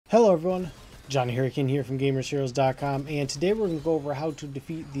Hello everyone, Johnny Hurricane here from GamersHeroes.com, and today we're going to go over how to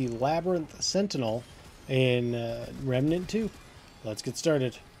defeat the Labyrinth Sentinel in Remnant 2. Let's get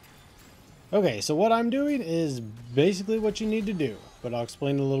started. Okay, so what I'm doing is basically what you need to do, but I'll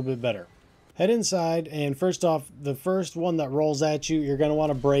explain it a little bit better. Head inside, and first off, the first one that rolls at you, you're going to want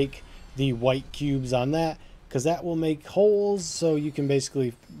to break the white cubes on that, because that will make holes so you can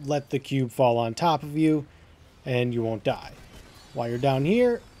basically let the cube fall on top of you, and you won't die. While you're down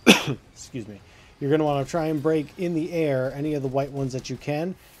here, excuse me, you're going to want to try and break in the air any of the white ones that you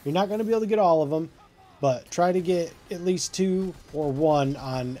can. You're not going to be able to get all of them, but try to get at least 2 or 1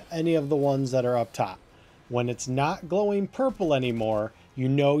 on any of the ones that are up top. When it's not glowing purple anymore, you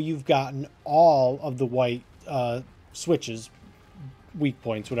know you've gotten all of the white switches, weak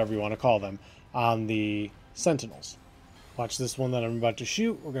points, whatever you want to call them, on the sentinels. Watch this one that I'm about to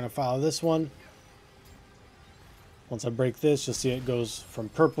shoot. We're going to follow this one. Once I break this, you'll see it goes from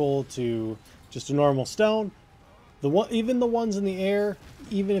purple to just a normal stone. Even the ones in the air,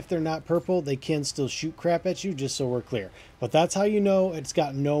 even if they're not purple, they can still shoot crap at you, just so we're clear. But that's how you know it's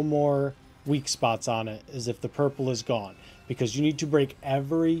got no more weak spots on it, is if the purple is gone. Because you need to break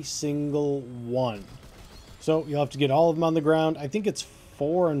every single one. So you'll have to get all of them on the ground. I think it's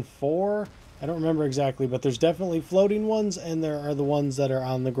 4 and 4. I don't remember exactly, but there's definitely floating ones, and there are the ones that are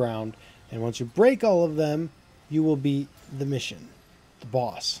on the ground. And once you break all of them, you will beat the mission, the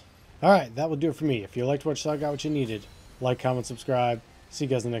boss. Alright, that will do it for me. If you liked what you saw, got what you needed, like, comment, subscribe. See you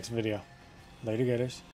guys in the next video. Later, gators.